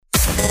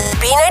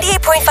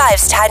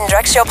B98.5's Tad and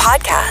Drex Show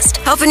podcast,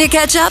 helping you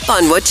catch up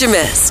on what you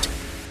missed.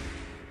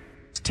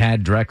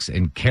 Tad, Drex,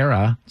 and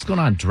Kara. What's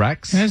going on,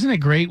 Drex? And isn't it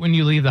great when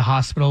you leave the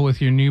hospital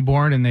with your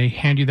newborn and they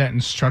hand you that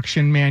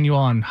instruction manual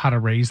on how to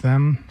raise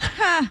them?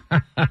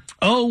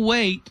 Oh,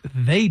 wait,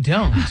 they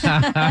don't.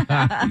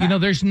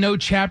 There's no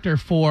chapter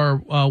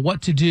for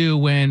what to do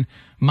when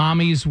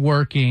mommy's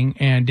working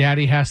and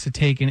daddy has to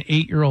take an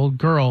 8-year-old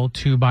girl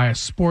to buy a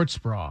sports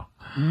bra.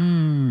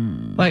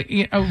 I'm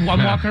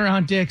walking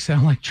around Dick's and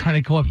I'm like trying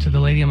to go up to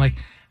the lady. I'm like,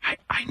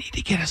 I need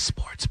to get a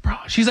sports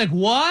bra. She's like,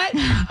 what?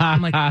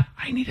 I'm like, I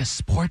need a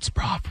sports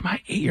bra for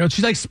my 8-year-old.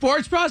 She's like,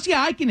 sports bras?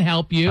 Yeah, I can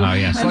help you. Oh,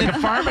 yeah. So like a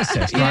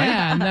pharmacist, right?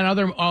 Yeah, and then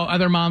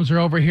other moms are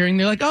overhearing.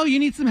 They're like, oh, you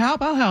need some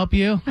help? I'll help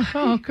you.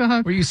 Oh,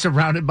 God. Were you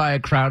surrounded by a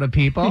crowd of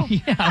people?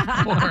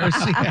 Yeah, of course.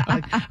 Yeah.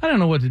 Like, I don't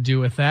know what to do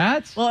with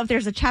that. Well, if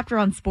there's a chapter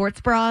on sports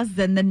bras,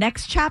 then the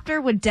next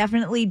chapter would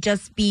definitely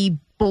just be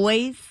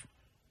boys.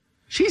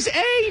 She's 8.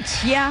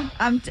 Yeah,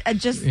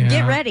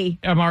 get ready.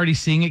 I'm already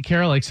seeing it,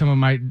 Kara. Like some of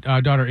my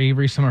daughter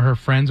Avery, some of her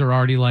friends are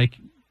already like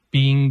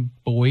being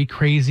boy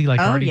crazy, like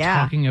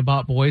talking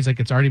about boys, like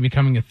it's already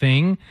becoming a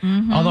thing.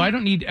 Mm-hmm. Although I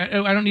don't need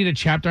a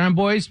chapter on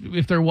boys.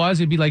 If there was,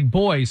 it'd be like,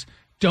 boys,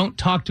 don't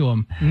talk to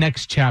them.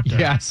 Next chapter.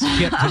 Yeah,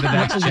 skip to the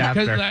next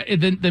chapter.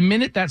 Because the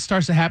minute that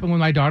starts to happen with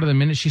my daughter, the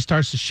minute she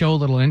starts to show a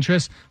little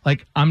interest,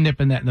 like I'm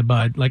nipping that in the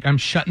bud. Like I'm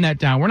shutting that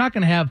down. We're not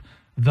going to have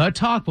the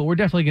talk, but we're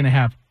definitely going to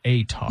have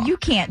a talk. You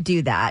can't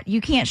do that. You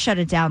can't shut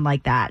it down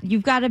like that.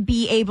 You've got to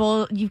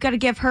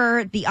give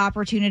her the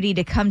opportunity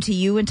to come to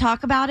you and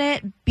talk about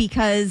it,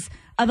 because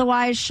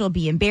otherwise she'll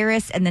be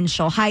embarrassed and then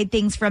she'll hide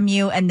things from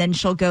you and then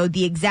she'll go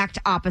the exact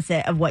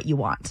opposite of what you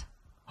want.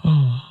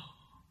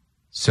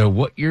 So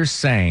what you're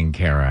saying,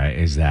 Kara,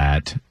 is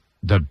that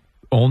the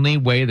only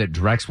way that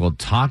Drex will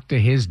talk to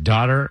his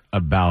daughter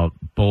about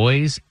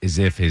boys is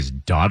if his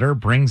daughter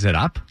brings it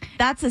up?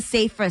 That's the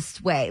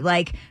safest way.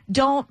 Like,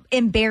 don't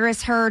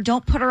embarrass her.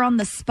 Don't put her on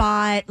the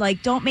spot.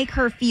 Like, don't make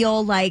her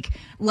feel like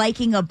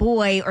liking a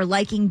boy or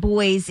liking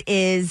boys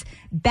is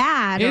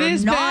bad or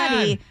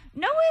naughty. Bad.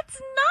 No,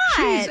 it's not.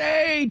 She's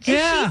 8.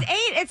 Yeah. She's 8.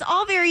 It's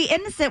all very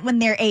innocent when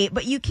they're 8,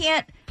 but you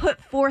can't put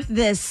forth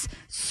this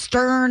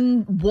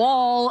stern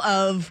wall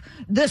of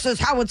this is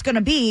how it's going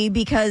to be,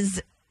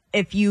 because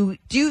if you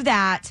do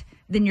that,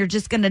 then you're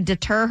just going to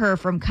deter her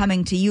from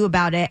coming to you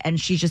about it, and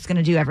she's just going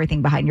to do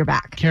everything behind your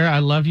back. Kara, I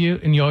love you,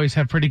 and you always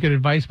have pretty good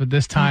advice, but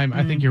this time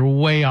I think you're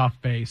way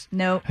off base.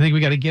 Nope. I think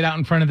we got to get out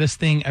in front of this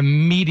thing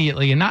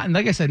immediately, and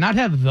like I said, not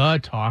have the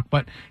talk,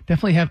 but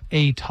definitely have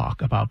a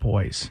talk about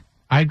boys.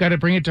 I've got to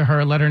bring it to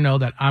her, let her know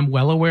that I'm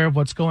well aware of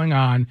what's going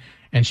on,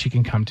 and she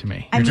can come to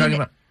me. You're talking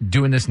about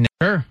doing this now?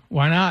 Sure,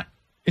 why not?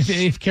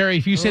 If Carrie,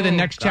 if you say the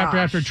next chapter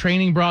after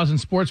training bras and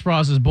sports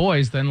bras is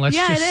boys, then let's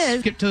just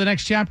skip to the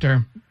next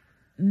chapter.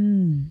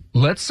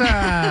 Let's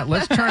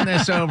turn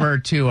this over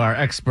to our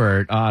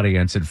expert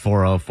audience at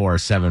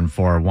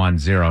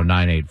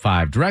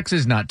 404-741-0985. Drex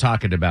is not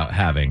talking about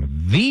having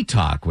the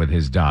talk with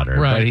his daughter,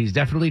 but he's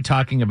definitely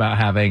talking about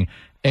having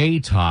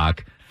a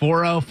talk.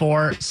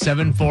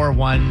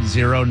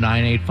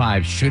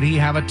 404-741-0985. Should he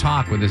have a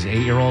talk with his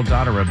 8-year-old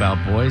daughter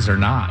about boys or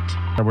not?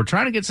 We're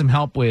trying to get some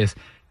help with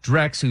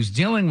Drex, who's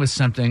dealing with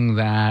something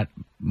that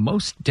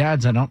most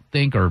dads, I don't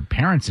think, or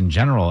parents in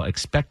general,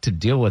 expect to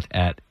deal with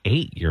at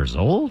 8 years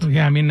old.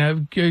 Yeah, I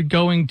mean,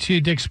 going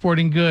to Dick's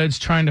Sporting Goods,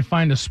 trying to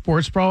find a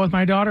sports bra with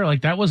my daughter,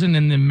 like that wasn't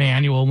in the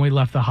manual when we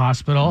left the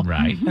hospital.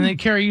 Right. And then,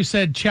 Carrie, you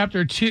said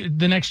chapter 2,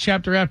 the next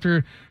chapter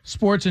after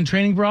sports and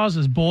training bras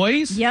is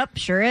boys? Yep,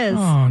 sure is.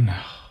 Oh, no.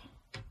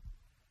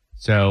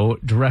 So,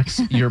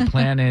 Drex, your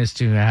plan is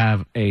to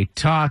have a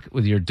talk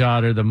with your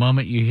daughter the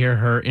moment you hear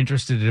her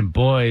interested in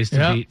boys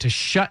to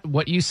shut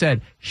what you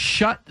said,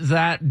 shut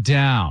that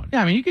down.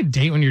 Yeah, I mean, you could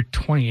date when you're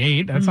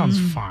 28. That sounds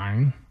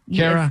fine.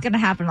 Yeah, it's going to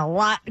happen a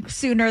lot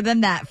sooner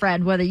than that,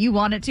 Fred, whether you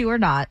want it to or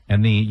not.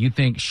 And you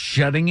think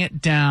shutting it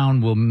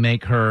down will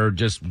make her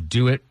just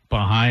do it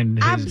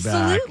behind his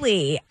back?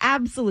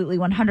 Absolutely,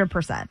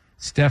 100%.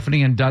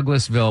 Stephanie in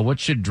Douglasville, what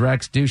should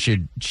Drex do?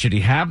 Should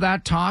he have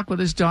that talk with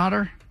his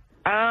daughter?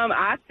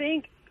 I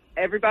think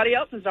everybody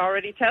else is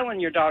already telling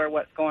your daughter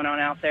what's going on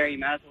out there. You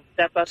might as well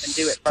step up and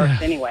do it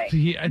first anyway.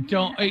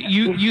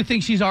 You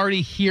think she's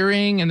already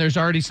hearing and there's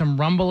already some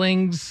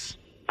rumblings?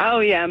 Oh,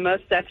 yeah,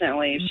 most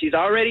definitely. She's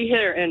already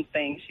hearing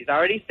things. She's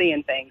already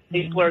seeing things.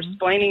 People are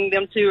explaining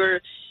them to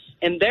her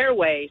in their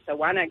way, so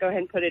why not go ahead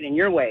and put it in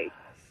your way?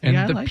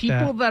 And the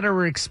people that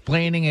are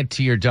explaining it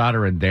to your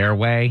daughter in their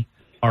way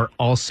are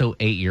also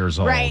 8 years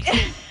old. Right.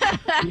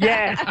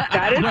 Yes,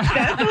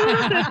 that's a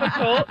little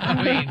difficult.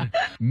 I mean,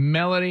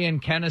 Melody in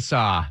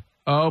Kennesaw.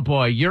 Oh,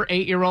 boy. Your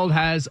 8-year-old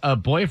has a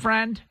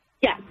boyfriend?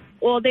 Yeah.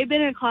 Well, they've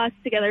been in class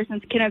together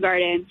since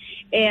kindergarten,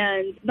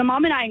 and the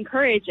mom and I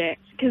encourage it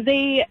because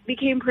they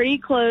became pretty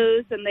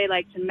close, and they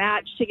like to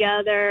match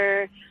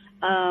together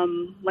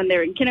when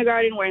they're in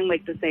kindergarten, wearing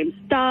like the same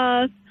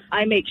stuff.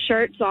 I make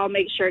shirts, so I'll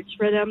make shirts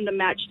for them to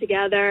match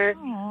together.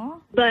 Aww.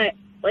 But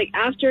like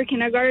after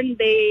kindergarten,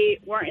 they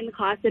weren't in the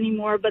class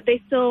anymore, but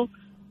they still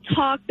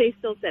talk. They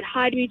still said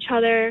hi to each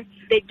other.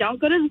 They don't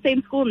go to the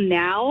same school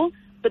now,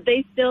 but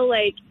they still,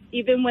 like,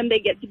 even when they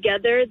get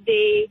together,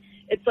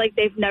 it's like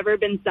they've never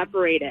been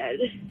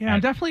separated. Yeah, I'm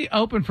definitely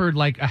open for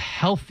like a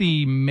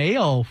healthy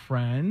male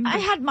friend. I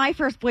had my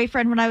first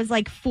boyfriend when I was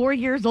like 4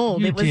 years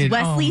old. You It was did?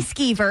 Wesley Oh.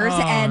 Skeevers,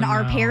 Oh, and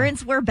our no.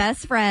 parents were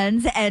best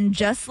friends. And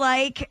just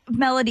like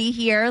Melody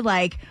here,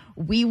 like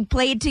we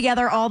played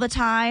together all the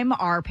time.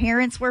 Our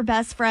parents were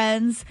best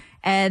friends,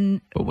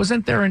 and But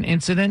wasn't there an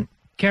incident,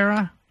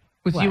 Kara,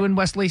 with What? you and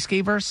Wesley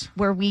Skeevers?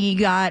 where we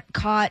got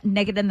caught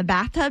naked in the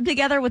bathtub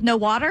together with no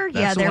water.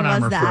 That's the there one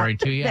I'm was that. referring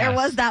to, yes. There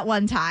was that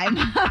one time.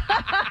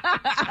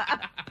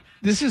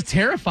 This is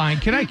terrifying.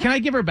 Can I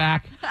give her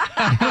back?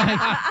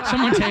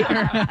 Someone take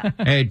her.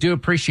 Hey, I do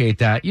appreciate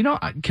that. You know,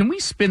 can we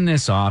spin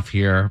this off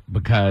here?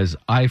 Because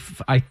I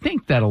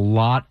think that a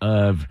lot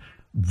of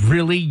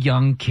really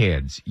young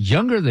kids,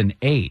 younger than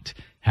 8,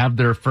 have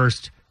their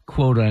first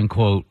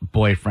quote-unquote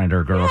boyfriend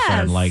or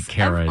girlfriend Yes, like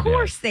Kara of did.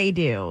 course they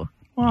do.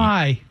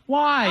 Why?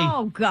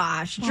 Oh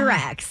gosh,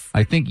 Drex.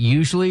 I think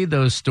usually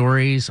those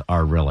stories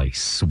are really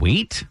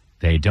sweet.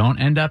 They don't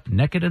end up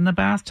naked in the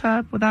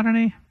bathtub without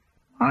any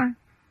water.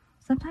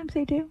 Sometimes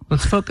they do.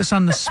 Let's focus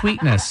on the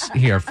sweetness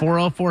here.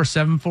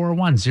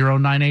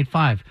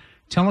 404-741-0985.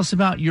 Tell us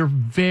about your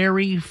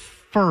very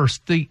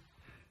first.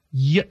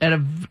 You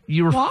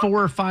were 4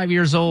 or 5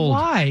 years old.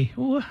 Why?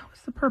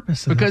 What's the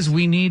purpose of Because this?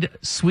 we need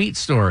sweet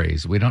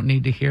stories. We don't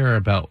need to hear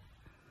about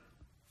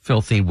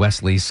filthy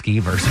Wesley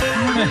Skeevers.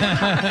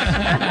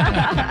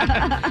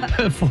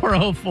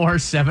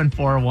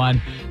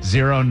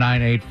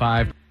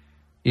 404-741-0985.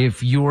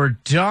 If your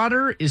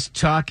daughter is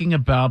talking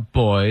about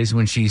boys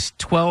when she's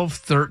 12,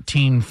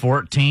 13,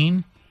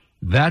 14,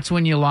 that's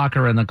when you lock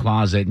her in the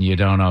closet and you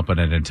don't open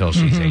it until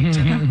she's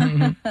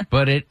 18.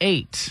 But at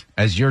 8,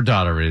 as your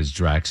daughter is,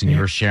 Drex, and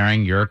you're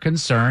sharing your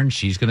concern,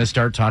 she's going to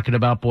start talking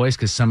about boys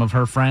because some of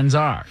her friends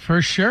are.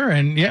 For sure.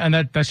 And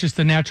that's just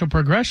the natural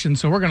progression.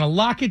 So we're going to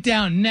lock it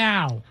down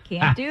now.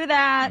 Can't do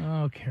that.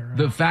 Oh, Kara.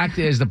 The fact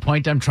is, the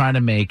point I'm trying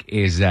to make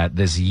is that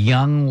this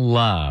young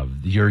love,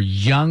 your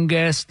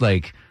youngest,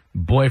 like,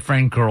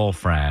 boyfriend,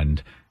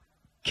 girlfriend,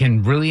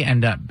 can really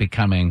end up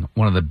becoming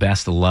one of the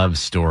best love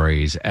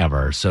stories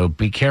ever. So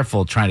be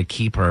careful trying to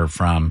keep her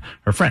from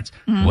her friends.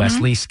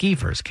 Wesley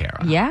Skeevers,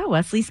 Kara. Yeah,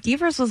 Wesley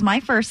Skeevers was my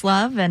first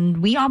love,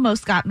 and we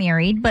almost got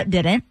married, but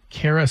didn't.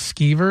 Kara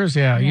Skeevers.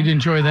 Yeah, you'd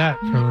enjoy that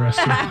for the rest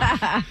of your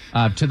life.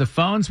 To the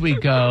phones we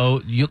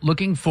go,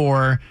 looking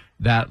for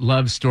that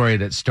love story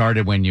that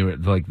started when you were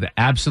like the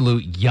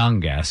absolute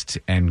youngest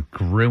and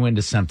grew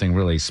into something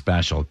really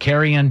special.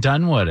 Carrie and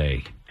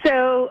Dunwoody.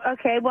 So,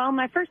 okay, well,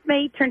 my first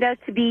mate turned out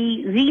to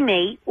be the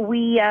mate.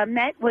 We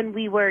met when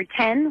we were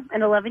 10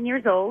 and 11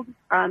 years old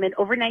in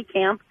overnight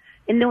camp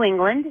in New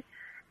England,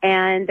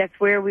 and that's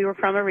where we were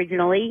from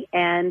originally,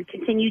 and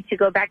continued to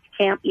go back to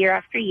camp year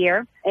after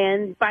year.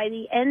 And by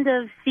the end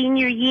of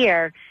senior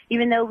year,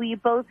 even though we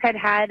both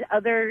had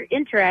other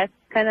interests,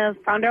 kind of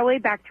found our way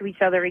back to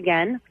each other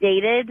again,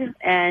 dated,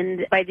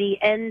 and by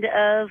the end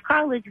of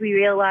college, we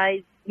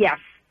realized, yes,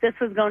 this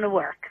was going to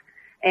work.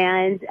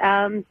 And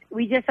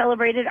we just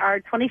celebrated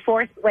our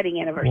 24th wedding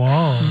anniversary.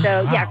 Whoa.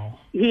 So, Wow.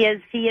 yes,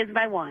 he is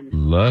my one.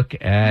 Look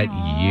at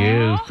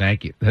you.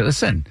 Thank you.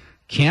 Listen,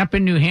 camp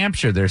in New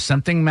Hampshire, there's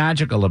something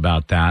magical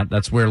about that.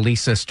 That's where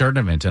Lisa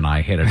Sturdivant and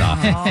I hit it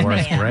off in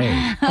 4th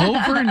grade.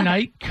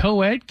 Overnight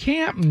co-ed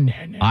camp? No.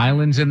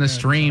 Islands in the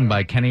Stream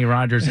by Kenny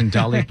Rogers and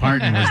Dolly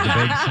Parton was the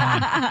big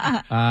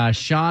song.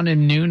 Sean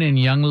and Noonan,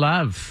 Young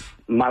Love.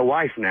 My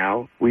wife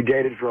now, we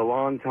dated for a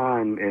long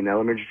time in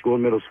elementary school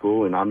and middle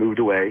school, and I moved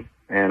away.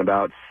 And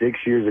about 6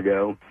 years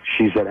ago,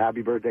 she said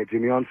happy birthday to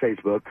me on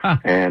Facebook.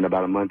 And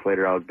about a month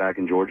later, I was back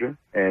in Georgia,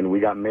 and we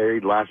got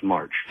married last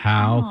March.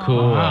 How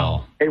cool.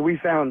 Wow. And we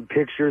found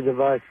pictures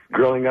of us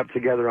growing up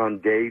together on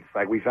dates.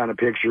 Like, we found a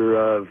picture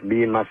of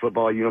me in my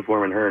football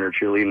uniform and her in her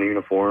cheerleading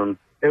uniform.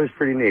 It was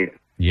pretty neat.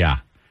 Yeah.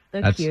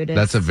 The cutest.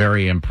 That's a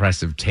very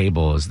impressive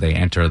table as they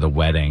enter the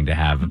wedding to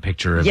have a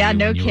picture of you no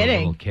when you were kidding.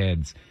 little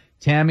kids.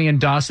 Tammy in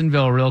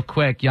Dawsonville, real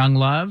quick. Young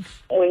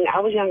Love. When I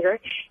was younger,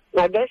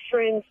 my best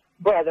friend's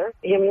brother,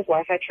 him and his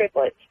wife had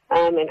triplets.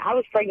 And I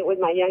was pregnant with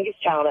my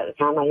youngest child at the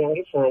time, my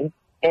youngest son.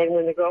 And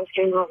when the girls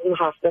came home from the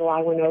hospital,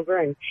 I went over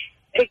and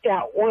picked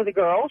out one of the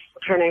girls.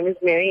 Her name is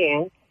Mary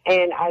Ann.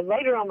 And I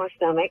laid her on my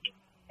stomach,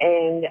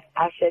 and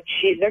I said,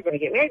 they're going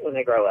to get married when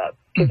they grow up.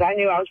 Because I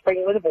knew I was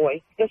pregnant with a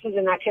boy. This was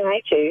in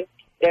 1992.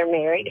 They're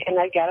married, and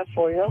they've got a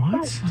 4-year-old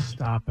What? son.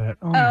 Stop it.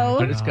 Oh, Oh. my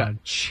But it's got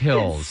God.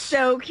 chills.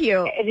 So cute.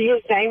 And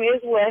his name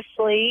is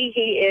Wesley.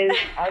 He is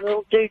our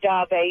little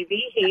doodah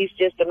baby. He's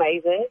just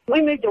amazing.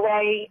 We moved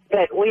away,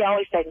 but we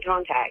always stayed in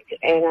contact.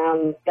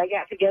 And they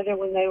got together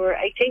when they were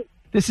 18.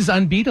 This is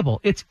unbeatable.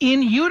 It's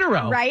in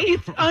utero. Right?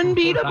 It's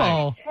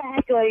unbeatable.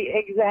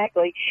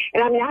 Exactly.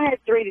 And I mean, I had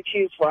 3 to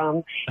choose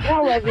from. And I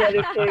love the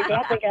other 2, but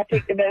I think I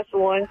picked the best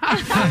one.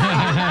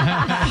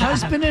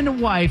 Husband and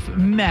wife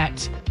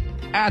met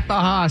at the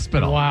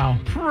hospital. Wow.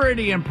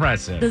 Pretty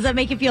impressive. Does that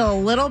make you feel a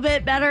little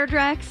bit better,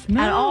 Drex?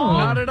 No. At all?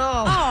 Not at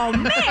all. Oh,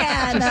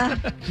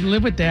 man. You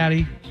live with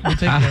daddy. We'll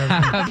take care of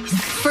it.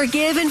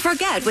 Forgive and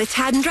forget with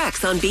Tad and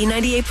Drex on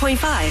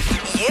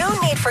B98.5.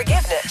 You need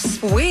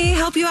forgiveness. We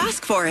help you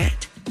ask for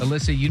it.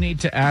 Alyssa, you need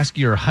to ask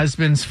your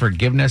husband's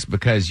forgiveness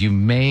because you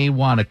may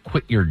want to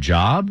quit your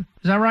job.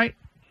 Is that right?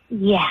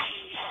 Yes,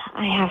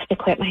 I have to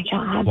quit my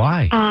job.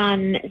 Why?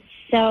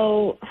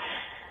 So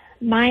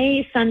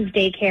my son's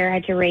daycare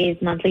had to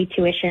raise monthly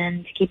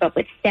tuition to keep up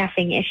with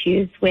staffing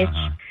issues, which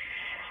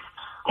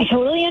I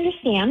totally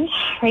understand,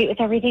 right, with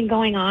everything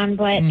going on,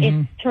 but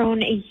it's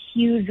thrown a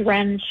huge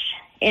wrench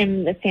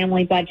in the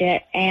family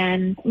budget.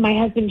 And my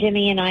husband,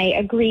 Jimmy, and I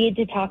agreed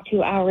to talk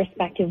to our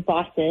respective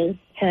bosses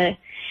to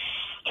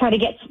try to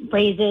get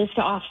raises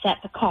to offset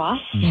the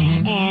cost.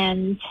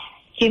 And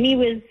Jimmy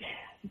was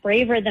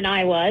braver than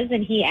I was,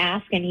 and he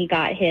asked and he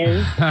got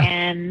his,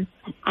 and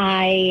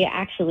I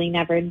actually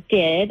never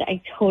did.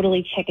 I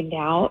totally chickened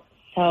out.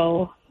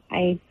 So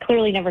I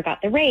clearly never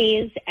got the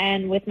raise,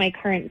 and with my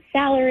current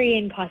salary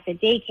and cost of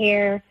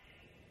daycare,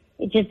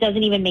 it just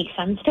doesn't even make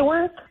sense to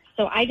work.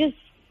 So I just,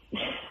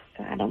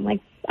 God,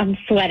 I'm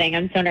sweating.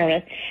 I'm so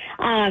nervous.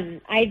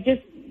 I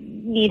just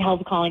need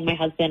help calling my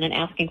husband and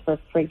asking for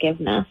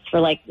forgiveness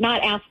for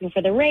not asking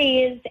for the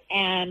raise,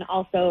 and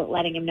also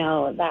letting him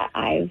know that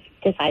I've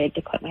decided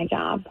to quit my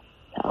job.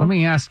 So. Let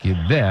me ask you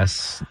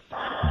this.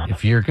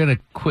 If you're going to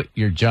quit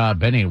your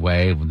job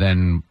anyway,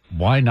 then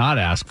why not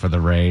ask for the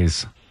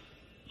raise?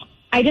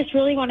 I just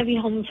really want to be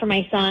home for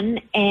my son,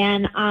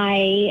 and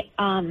I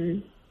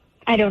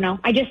don't know.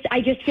 I just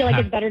feel like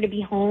it's better to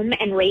be home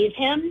and raise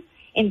him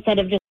instead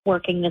of just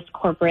working this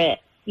corporate,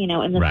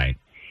 in this. Right.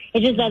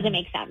 It just doesn't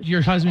make sense.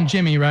 Your husband,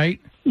 Jimmy, right?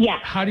 Yeah.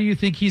 How do you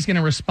think he's going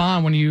to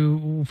respond when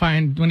he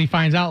finds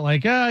out,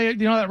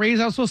 that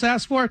raise I was supposed to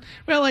ask for?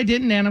 Well, I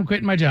didn't, and I'm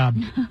quitting my job.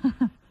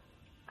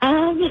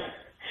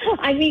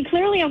 I mean,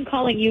 clearly I'm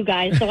calling you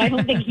guys, so I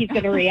don't think he's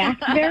going to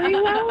react very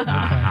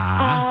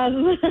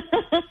well.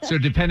 So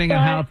depending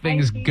on how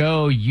things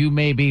go, you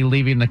may be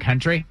leaving the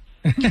country?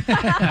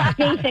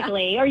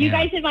 Basically. Or you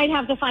guys might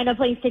have to find a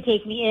place to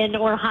take me in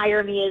or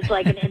hire me as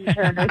an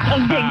intern or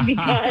something.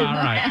 Because... All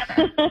right.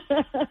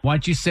 Why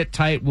don't you sit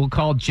tight? We'll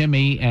call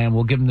Jimmy and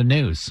we'll give him the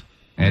news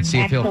and see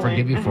if he'll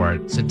forgive you for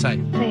it. Sit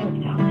tight.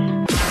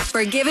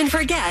 Forgive and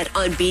forget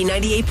on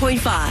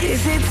B98.5.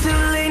 Is it too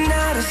late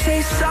now to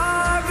say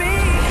sorry?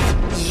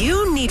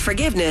 You need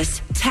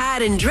forgiveness.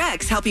 Tad and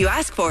Drex help you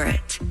ask for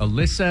it.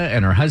 Alyssa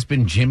and her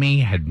husband Jimmy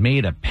had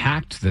made a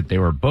pact that they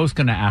were both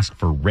going to ask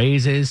for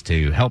raises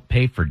to help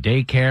pay for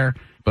daycare.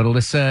 But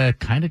Alyssa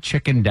kind of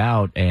chickened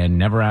out and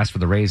never asked for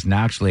the raise, and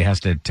actually has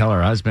to tell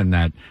her husband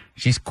that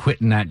she's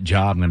quitting that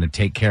job and going to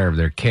take care of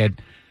their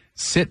kid.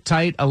 Sit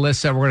tight,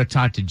 Alyssa. We're going to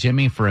talk to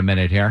Jimmy for a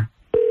minute here.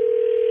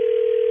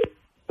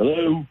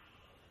 Hello.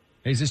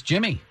 Hey, is this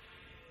Jimmy?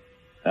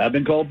 I've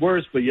been called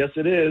worse, but yes,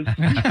 it is.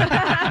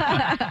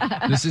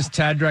 This is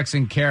Tad, Drex,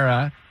 and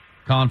Kara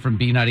calling from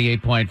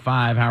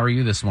B98.5. How are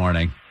you this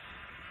morning?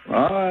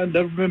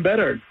 Never been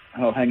better.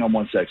 Oh, hang on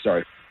one sec.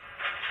 Sorry.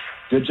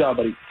 Good job,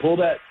 buddy. Pull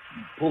the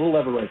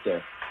lever right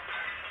there.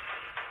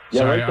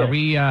 Yeah, Sorry, right there.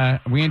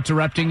 are we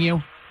interrupting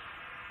you?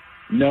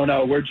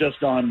 No, we're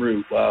just en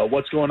route.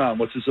 What's going on?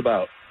 What's this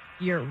about?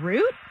 Your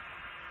route?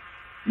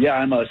 Yeah,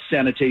 I'm a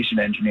sanitation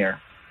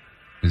engineer.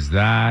 Is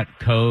that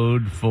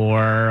code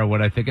for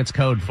what I think it's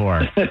code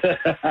for?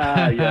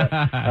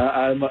 Yeah,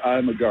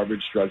 I'm a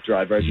garbage truck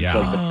driver. I just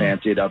like to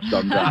fancy it up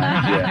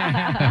sometimes.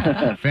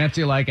 Yeah.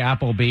 Fancy like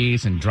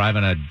Applebee's and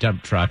driving a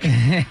dump truck.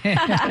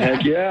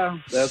 Heck yeah,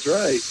 that's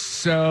right.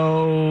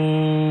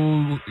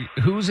 So,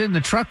 who's in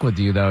the truck with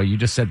you, though? You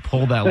just said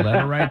pull that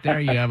lever right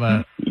there. You have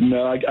a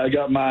no. I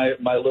got my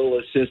little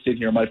assistant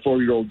here. My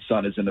 4-year-old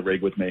son is in the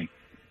rig with me.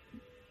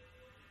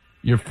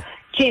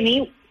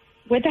 Jimmy,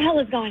 what the hell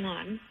is going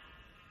on?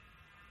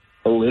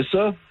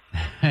 Alyssa?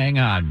 Hang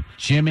on.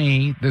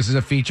 Jimmy, this is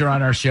a feature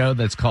on our show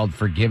that's called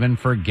Forgive and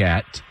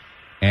Forget.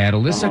 And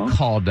Alyssa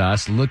called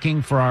us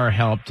looking for our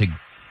help to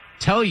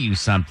tell you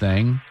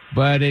something.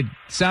 But it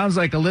sounds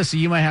like, Alyssa,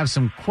 you might have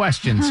some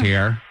questions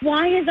here.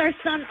 Why is our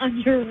son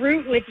on your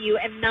route with you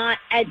and not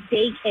at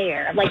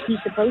daycare like he's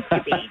supposed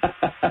to be?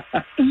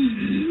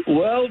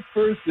 Well,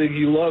 first thing,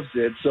 he loves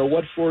it. So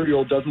what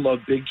 4-year-old doesn't love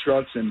big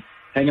trucks and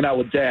hanging out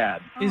with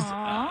Dad?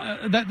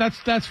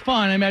 That's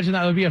fun. I imagine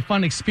that would be a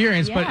fun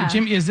experience. Yeah. But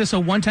Jimmy, is this a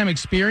one-time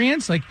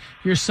experience? Like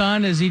your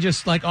son, is he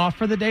just off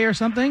for the day or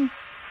something?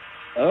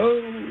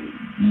 Oh,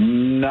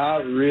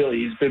 not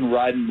really. He's been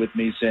riding with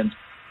me since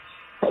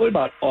probably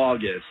about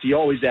August. He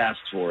always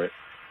asks for it.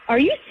 Are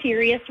you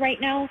serious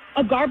right now?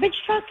 A garbage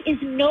truck is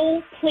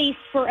no place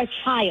for a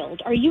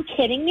child. Are you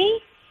kidding me?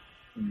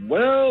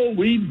 Well,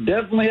 we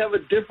definitely have a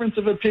difference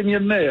of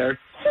opinion there.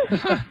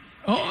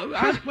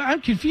 I'm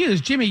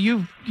confused. Jimmy,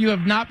 you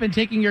have not been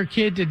taking your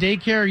kid to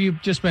daycare.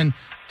 You've just been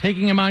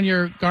taking him on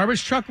your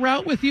garbage truck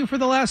route with you for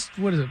the last,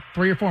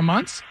 3 or 4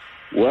 months?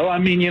 Well, I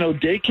mean,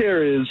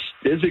 daycare is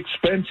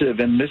expensive,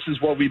 and this is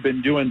what we've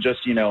been doing just,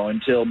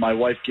 until my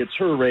wife gets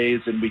her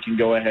raise and we can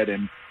go ahead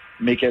and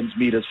make ends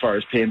meet as far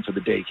as paying for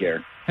the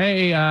daycare.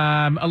 Hey,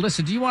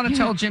 Alyssa, do you want to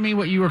tell Jimmy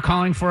what you were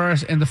calling for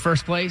us in the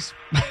first place?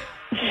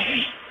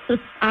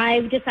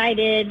 I've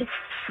decided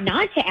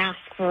not to ask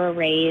for a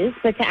raise,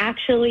 but to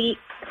actually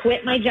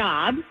quit my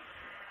job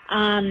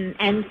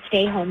and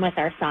stay home with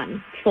our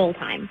son full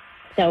time.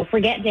 So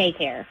forget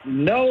daycare.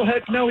 No,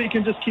 heck no. He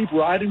can just keep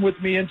riding with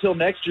me until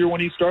next year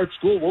when he starts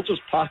school. We'll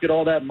just pocket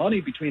all that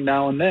money between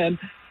now and then.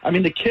 I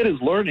mean, the kid is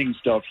learning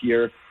stuff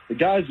here. The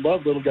guys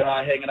love little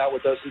guy hanging out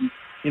with us, and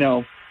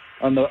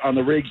on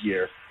the rig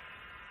here.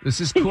 This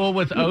is cool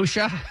with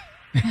OSHA.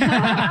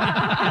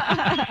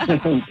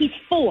 He's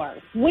 4.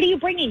 What are you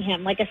bringing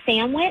him? Like a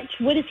sandwich?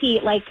 What is he,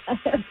 like a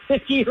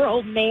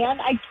 50-year-old man?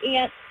 I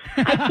can't.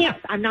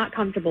 I'm not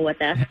comfortable with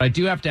this. I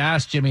do have to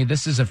ask, Jimmy,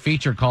 this is a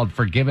feature called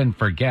Forgive and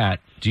Forget.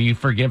 Do you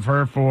forgive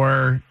her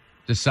for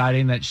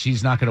deciding that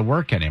she's not going to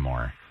work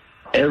anymore?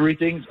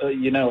 Everything's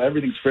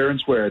fair and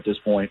square at this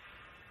point.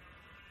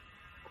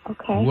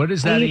 Okay. What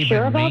does that Are you even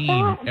sure about mean?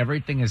 that?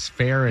 Everything is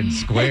fair and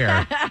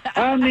square.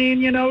 I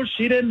mean,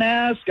 she didn't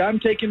ask. I'm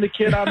taking the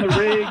kid on the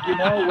rig.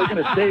 We're going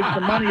to save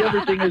some money.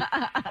 Everything is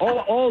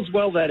all's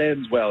well that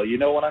ends well. You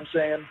know what I'm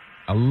saying?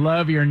 I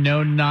love your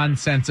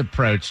no-nonsense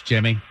approach,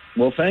 Jimmy.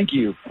 Well, thank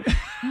you.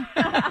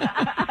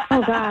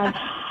 Oh, God.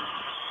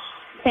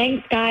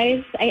 Thanks,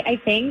 guys.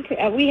 I think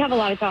we have a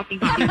lot of talking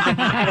to do.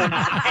 I don't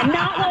know. And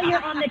not while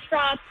you're on the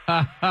truck.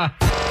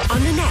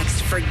 On the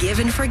next Forgive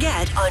and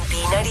Forget on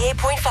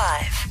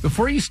B98.5.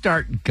 Before you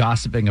start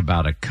gossiping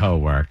about a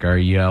coworker,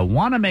 you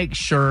want to make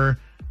sure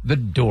the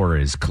door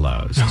is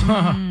closed.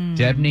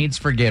 Deb needs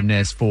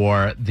forgiveness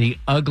for the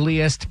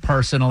ugliest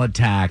personal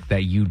attack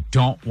that you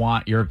don't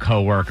want your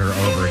coworker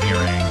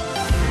overhearing.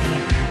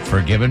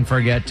 Forgive and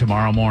Forget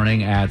tomorrow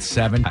morning at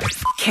 7.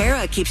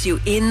 Kara keeps you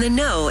in the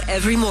know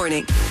every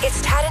morning.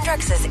 It's Tad and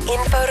Drex's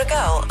Info to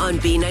Go on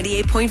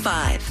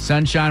B98.5.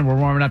 Sunshine, we're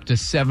warming up to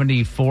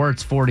 74.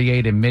 It's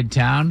 48 in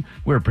Midtown.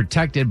 We're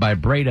protected by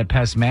Breda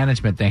Pest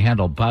Management. They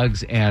handle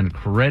bugs and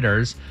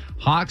critters.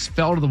 Hawks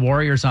fell to the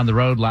Warriors on the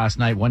road last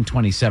night,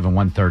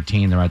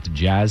 127-113. They're at the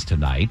Jazz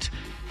tonight.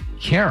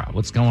 Kara,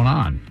 what's going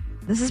on?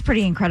 This is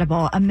pretty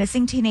incredible. A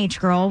missing teenage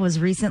girl was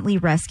recently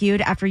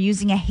rescued after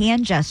using a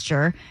hand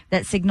gesture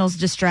that signals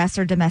distress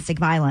or domestic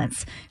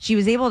violence. She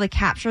was able to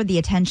capture the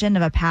attention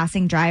of a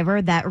passing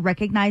driver that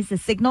recognized the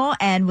signal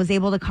and was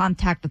able to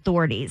contact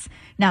authorities.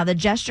 Now, the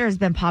gesture has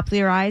been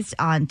popularized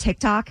on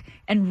TikTok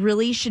and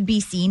really should be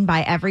seen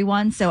by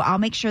everyone. So I'll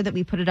make sure that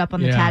we put it up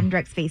on the Tad and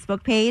Drex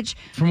Facebook page.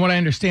 From what I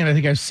understand, I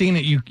think I've seen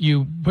it.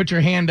 You put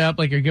your hand up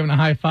like you're giving a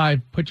high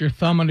five, put your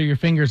thumb under your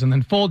fingers, and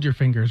then fold your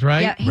fingers,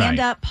 right? Yeah,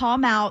 hand up,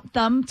 palm out,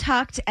 thumb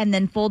tucked, and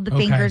then fold the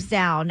fingers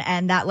down.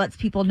 And that lets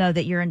people know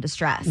that you're in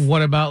distress.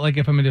 What about like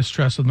if I'm in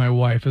distress with my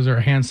wife? Is there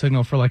a hand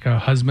signal for like a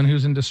husband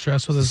who's in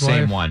distress with his wife?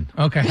 Same one.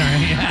 Okay. All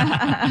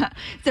right.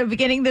 So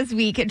beginning this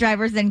week,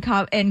 drivers in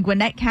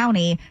Gwinnett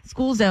County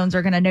school zones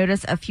are going to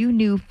notice a few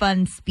new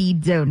fun speed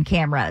zone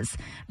cameras.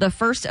 The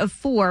first of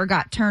 4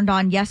 got turned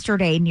on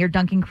yesterday near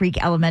Duncan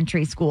Creek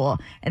Elementary School,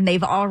 and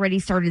they've already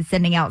started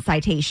sending out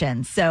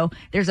citations. So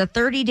there's a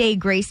 30-day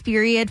grace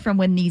period from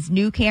when these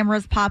new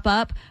cameras pop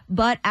up,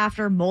 but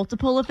after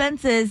multiple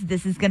offenses,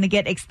 this is going to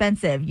get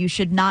expensive. You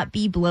should not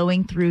be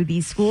blowing through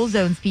these school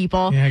zones,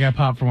 people. Yeah, I got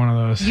popped for one of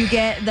those. You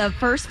get the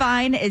first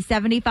fine is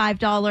 $75,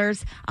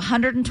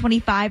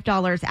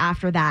 $125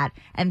 after that,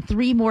 and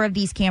 3 more of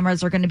these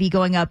cameras are going to be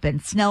going up in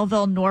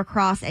Snellville,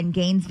 Norcross, and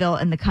Gainesville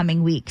in the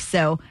coming weeks.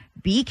 So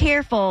be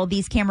careful.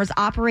 These cameras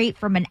operate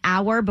from an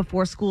hour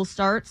before school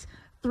starts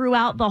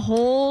throughout the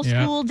whole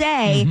school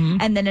day,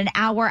 and then an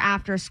hour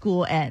after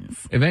school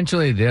ends.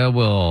 Eventually, they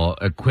will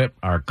equip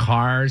our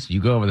cars. You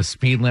go over the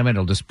speed limit,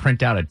 it'll just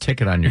print out a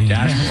ticket on your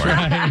dashboard.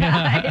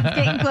 It's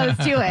getting close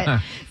to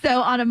it.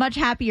 So on a much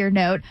happier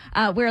note,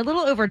 we're a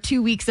little over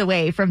 2 weeks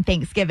away from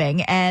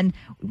Thanksgiving. And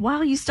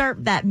while you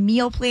start that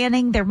meal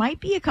planning, there might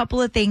be a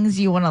couple of things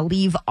you want to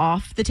leave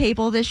off the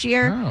table this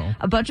year. Oh.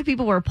 A bunch of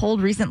people were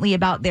polled recently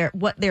about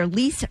what their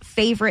least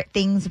favorite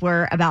things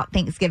were about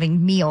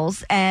Thanksgiving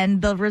meals.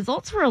 And the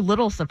results were a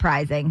little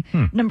surprising.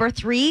 Number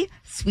 3,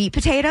 sweet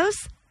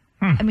potatoes.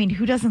 I mean,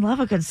 who doesn't love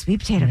a good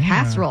sweet potato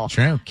casserole?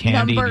 True.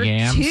 Candied Number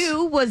yams.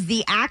 2 was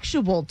the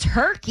actual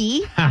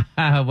turkey.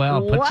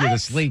 Well, put you to What?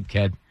 sleep,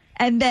 kid.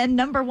 And then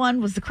number 1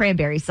 was the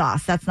cranberry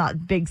sauce. That's not a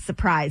big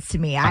surprise to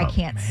me. I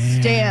can't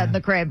stand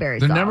the cranberry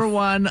The sauce. number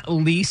 1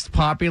 least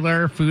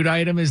popular food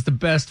item is the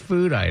best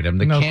food item.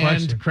 The No canned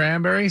question.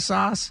 cranberry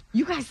sauce.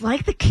 You guys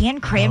like the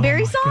canned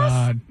cranberry sauce?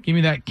 God. Give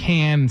me that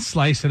can,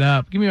 slice it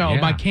up. Give me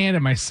Yeah. my can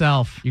and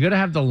myself. You got to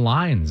have the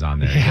lines on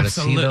there. You got to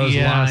see Absolutely, those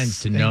yes, lines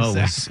to know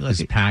exactly.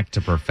 it's packed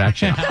to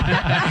perfection.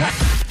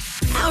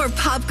 Our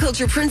pop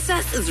culture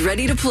princess is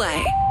ready to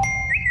play.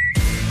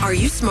 Are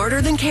You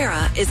Smarter Than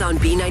Kara is on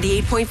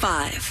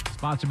B98.5.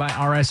 Sponsored by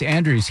RS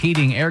Andrews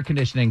Heating, Air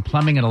Conditioning,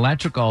 Plumbing, and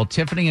Electrical.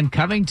 Tiffany in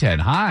Covington.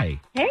 Hi.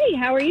 Hey,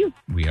 how are you?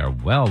 We are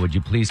well. Would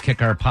you please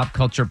kick our pop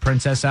culture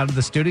princess out of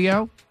the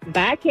studio?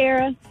 Bye,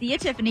 Kara. See you,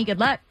 Tiffany. Good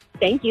luck.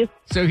 Thank you.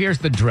 So here's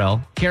the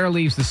drill. Kara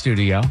leaves the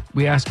studio.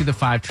 We ask you the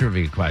 5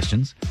 trivia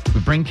questions.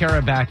 We bring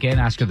Kara back in,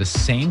 ask her the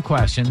same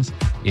questions.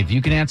 If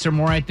you can answer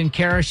more right than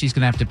Kara, she's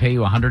going to have to pay you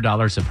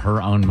 $100 of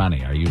her own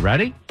money. Are you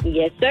ready?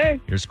 Yes, sir.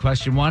 Here's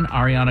question 1.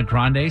 Ariana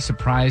Grande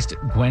surprised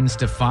Gwen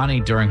Stefani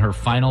during her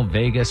final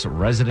Vegas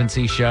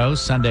residency show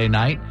Sunday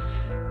night.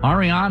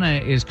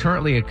 Ariana is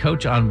currently a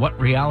coach on what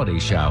reality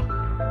show?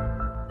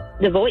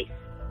 The Voice.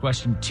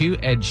 Question 2.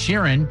 Ed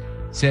Sheeran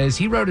says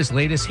he wrote his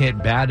latest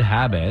hit, Bad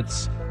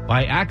Habits,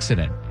 by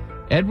accident.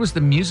 Ed was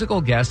the musical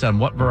guest on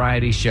what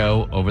variety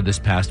show over this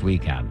past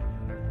weekend?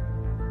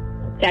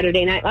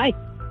 Saturday Night Live.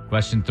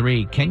 Question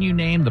 3. Can you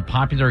name the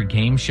popular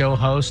game show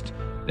host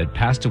that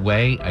passed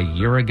away a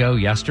year ago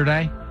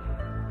yesterday?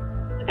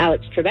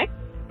 Alex Trebek.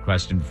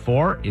 Question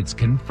 4. It's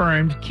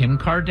confirmed Kim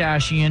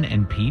Kardashian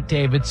and Pete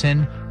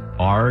Davidson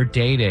are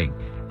dating.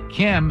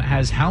 Kim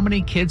has how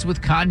many kids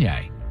with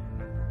Kanye?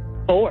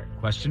 4.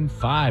 Question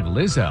 5.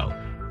 Lizzo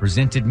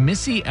presented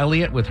Missy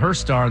Elliott with her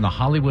star on the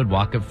Hollywood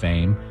Walk of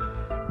Fame.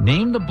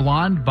 Name the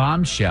blonde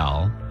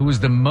bombshell who is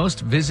the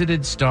most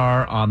visited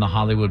star on the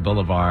Hollywood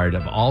Boulevard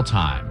of all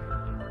time.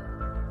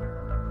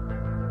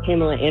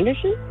 Pamela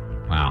Anderson.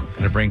 Wow.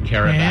 Going to bring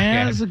Kara back in.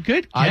 Yeah, that's a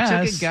good guess.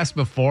 I took a guess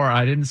before.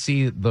 I didn't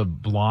see the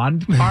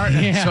blonde part,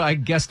 so I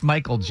guessed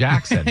Michael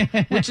Jackson,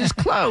 which is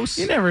close.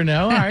 You never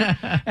know. All right.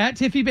 At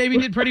Tiffy Baby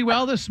did pretty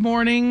well this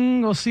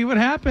morning. We'll see what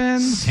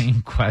happens.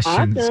 Same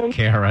questions, Awesome.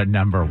 Kara.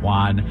 Number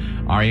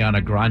 1.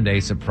 Ariana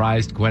Grande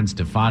surprised Gwen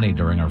Stefani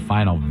during her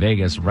final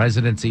Vegas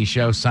residency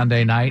show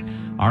Sunday night.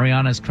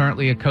 Ariana is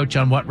currently a coach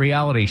on what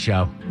reality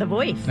show? The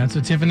Voice. That's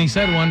what Tiffany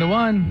said,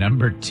 1-1.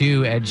 Number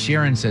 2, Ed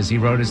Sheeran says he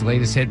wrote his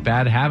latest hit,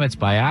 Bad Habits,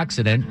 by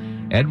accident.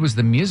 Ed was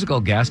the musical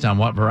guest on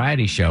what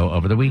variety show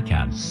over the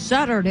weekend?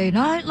 Saturday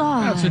Night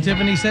Live. That's what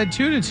Tiffany said,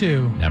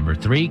 2-2. Number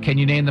 3, can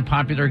you name the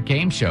popular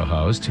game show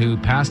host who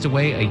passed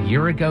away a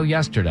year ago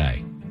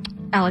yesterday?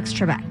 Alex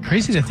Trebek.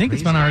 Crazy to think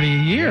it's been already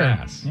a year.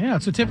 Yes. Yeah,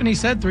 that's what Tiffany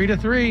said,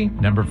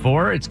 3-3. Number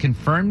 4, it's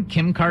confirmed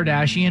Kim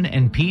Kardashian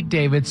and Pete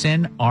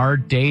Davidson are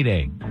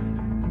dating.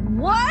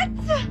 What?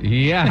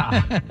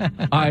 Yeah,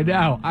 I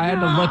know. I had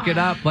to look it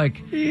up.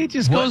 Like, It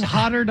just goes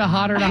hotter to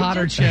hotter to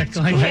hotter chick.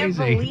 Like I can't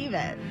crazy. believe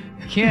it.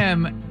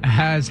 Kim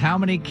has how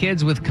many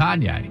kids with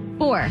Kanye?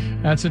 4.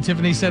 That's what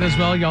Tiffany said as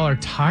well. Y'all are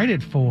tied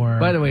at 4.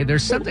 By the way,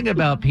 there's something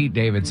about Pete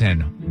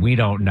Davidson we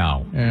don't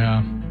know.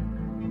 Yeah.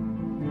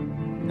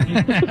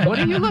 What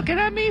are you looking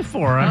at me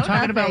for? I'm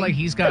talking about nothing. like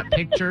he's got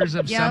pictures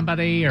of Yep.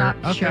 somebody or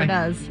Sure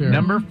does. Sure.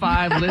 Number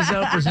 5,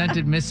 Lizzo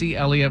presented Missy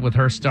Elliott with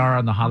her star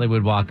on the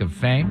Hollywood Walk of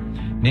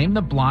Fame. Name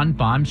the blonde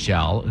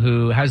bombshell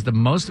who has the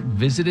most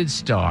visited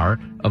star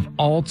of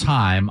all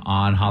time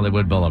on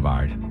Hollywood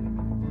Boulevard.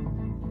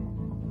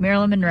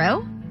 Marilyn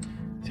Monroe?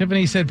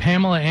 Tiffany said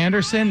Pamela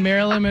Anderson.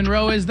 Marilyn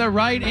Monroe is the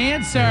right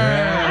answer.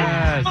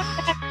 Yes.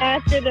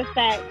 After the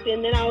fact,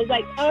 and then I was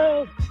like,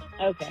 oh,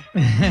 okay.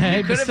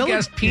 You could have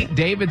guessed Pete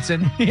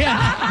Davidson.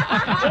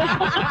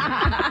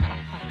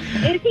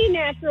 Is he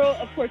natural?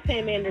 Of course,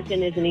 Pam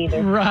Anderson isn't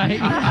either. Right.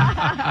 All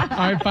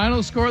right,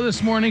 final score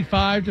this morning,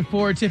 5-4.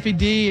 Tiffy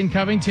D in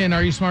Covington.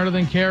 Are you smarter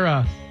than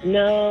Kara?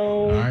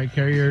 No. All right,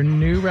 Kara, your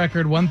new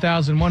record,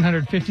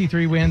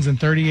 1,153 wins and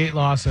 38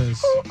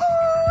 losses. Ooh,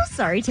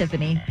 sorry,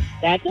 Tiffany.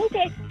 That's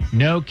okay.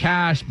 No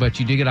cash, but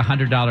you do get a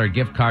 $100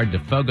 gift card to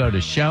Fogo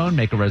de Shone.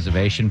 Make a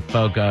reservation,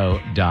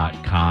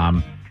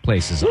 fogo.com.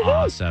 Place is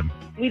awesome.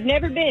 We've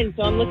never been,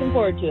 so I'm looking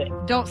forward to it.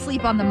 Don't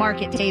sleep on the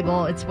market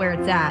table. It's where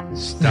it's at.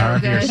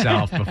 Starve So good.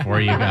 yourself before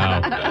you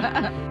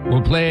go.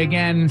 We'll play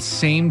again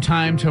same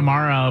time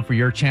tomorrow for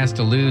your chance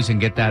to lose and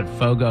get that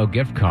Fogo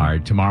gift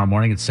card tomorrow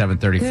morning at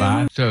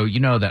 7:35. So you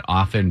know that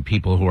often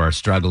people who are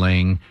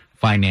struggling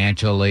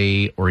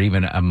financially or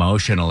even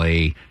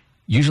emotionally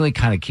usually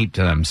kind of keep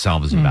to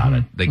themselves about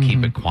it. They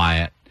keep it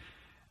quiet.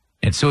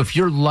 And so if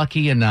you're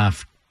lucky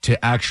enough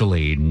to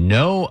actually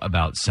know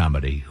about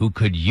somebody who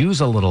could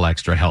use a little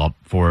extra help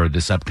for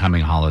this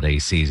upcoming holiday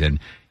season,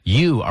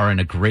 you are in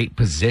a great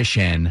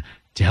position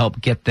to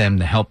help get them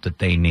the help that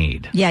they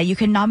need. Yeah, you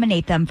can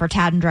nominate them for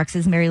Tad and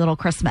Drex's Merry Little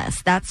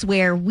Christmas. That's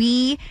where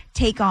we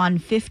take on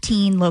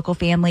 15 local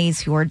families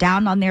who are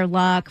down on their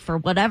luck for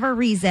whatever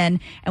reason,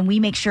 and we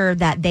make sure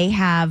that they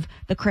have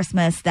the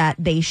Christmas that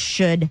they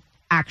should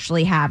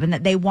actually have and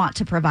that they want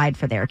to provide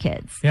for their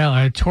kids.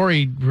 Yeah,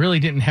 Tori really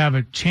didn't have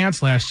a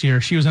chance last year.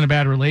 She was in a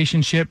bad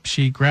relationship.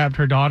 She grabbed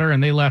her daughter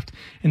and they left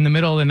in the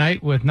middle of the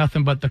night with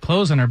nothing but the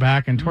clothes on her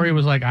back. And Tori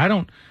was like, I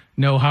don't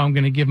know how I'm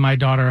going to give my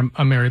daughter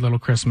a Merry Little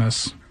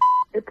Christmas.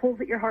 It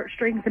pulls at your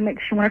heartstrings and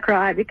makes you want to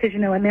cry because, you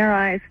know, in their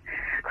eyes,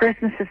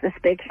 Christmas is this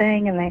big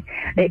thing and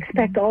they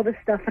expect all this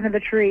stuff under the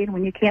tree. And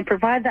when you can't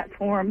provide that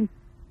for them,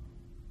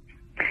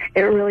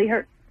 it really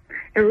hurts.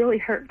 It really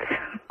hurts.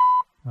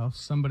 Well,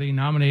 somebody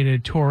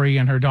nominated Tori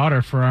and her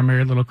daughter for our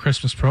Merry Little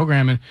Christmas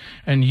program,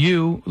 and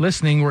you,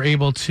 listening, were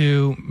able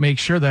to make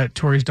sure that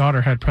Tori's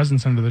daughter had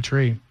presents under the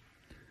tree.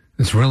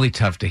 It's really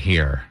tough to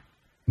hear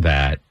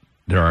that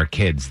there are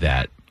kids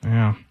that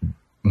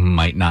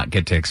might not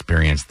get to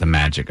experience the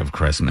magic of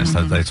Christmas.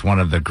 That's one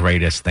of the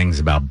greatest things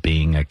about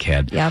being a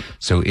kid. Yep.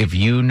 So if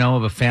you know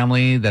of a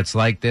family that's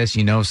like this,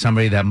 you know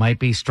somebody that might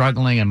be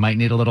struggling and might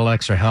need a little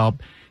extra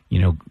help,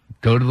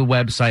 go to the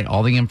website,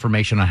 all the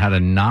information on how to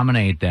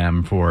nominate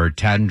them for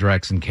Tad and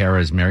Drex and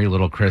Kara's Merry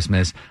Little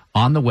Christmas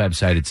on the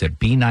website. It's at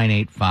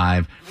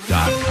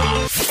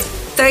b985.com.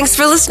 Thanks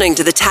for listening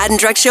to the Tad and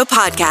Drex Show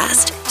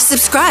podcast.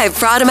 Subscribe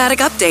for automatic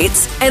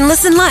updates and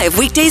listen live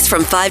weekdays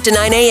from 5 to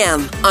 9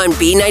 a.m. on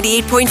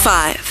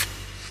B98.5.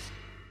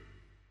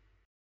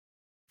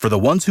 For the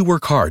ones who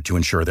work hard to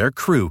ensure their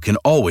crew can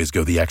always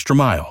go the extra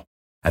mile,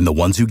 and the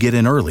ones who get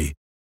in early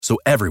so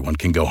everyone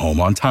can go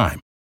home on time,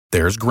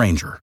 there's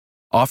Grainger,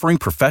 offering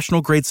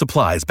professional-grade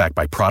supplies backed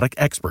by product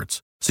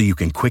experts so you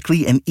can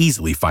quickly and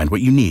easily find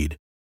what you need.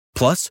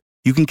 Plus,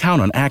 you can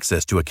count on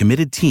access to a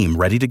committed team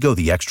ready to go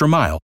the extra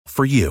mile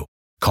for you.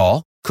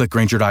 Call, click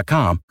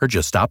Grainger.com, or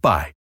just stop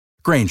by.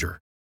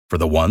 Grainger, for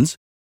the ones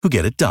who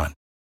get it done.